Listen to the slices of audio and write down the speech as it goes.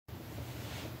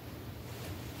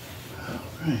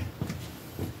Right.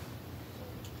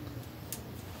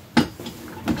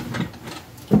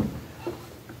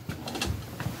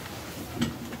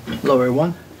 Hello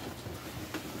everyone.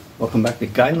 Welcome back to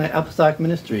Guideline Apostolic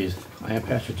Ministries. I am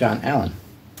Pastor John Allen.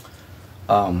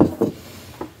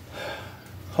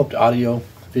 Hope the audio,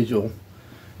 visual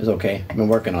is okay. I've been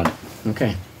working on it.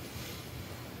 Okay.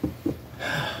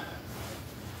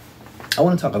 I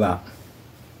want to talk about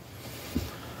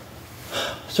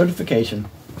certification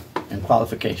and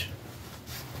qualification.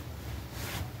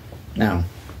 Now,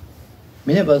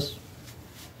 many of us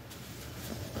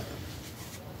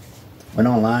went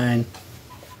online,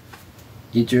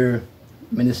 get your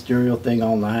ministerial thing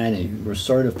online, and you were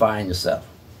certifying yourself.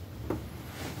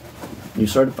 You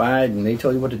certified and they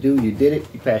told you what to do, you did it,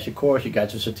 you passed your course, you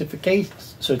got your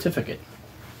certificate.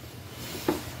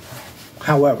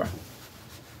 However,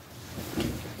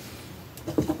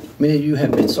 many of you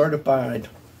have been certified,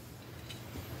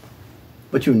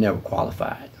 but you never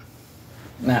qualified.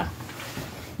 Now,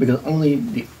 because only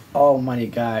the Almighty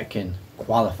God can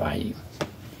qualify you.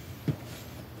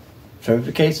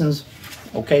 Certifications,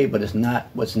 okay, but it's not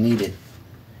what's needed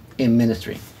in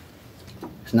ministry.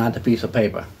 It's not the piece of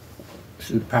paper. It's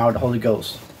through the power of the Holy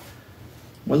Ghost.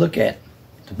 We'll look at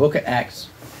the book of Acts,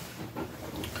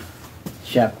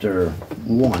 chapter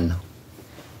 1.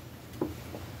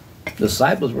 The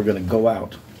disciples were going to go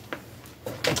out,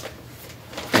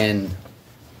 and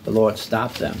the Lord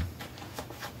stopped them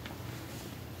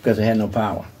because they had no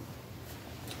power.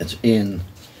 It's in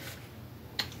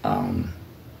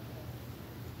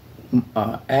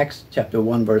Acts chapter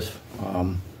 1 verse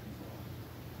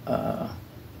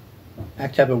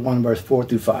Acts chapter 1 verse 4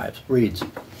 through 5 reads,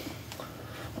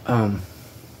 and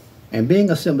being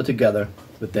assembled together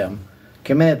with them,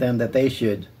 commanded them that they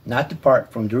should not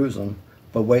depart from Jerusalem,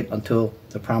 but wait until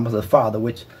the promise of the Father,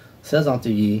 which says unto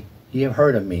ye, ye have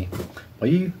heard of me.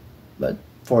 But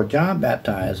for John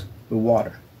baptized with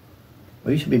water, but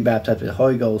you should be baptized with the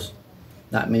Holy Ghost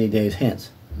not many days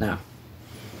hence. Now,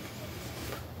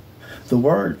 the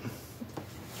word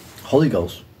Holy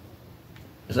Ghost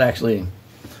is actually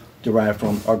derived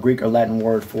from our Greek or Latin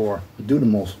word for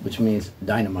dynamos, which means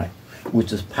dynamite,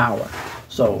 which is power.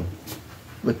 So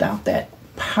without that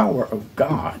power of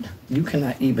God, you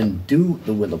cannot even do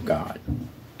the will of God.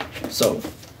 So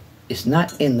it's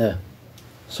not in the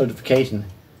certification,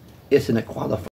 it's in the qualification.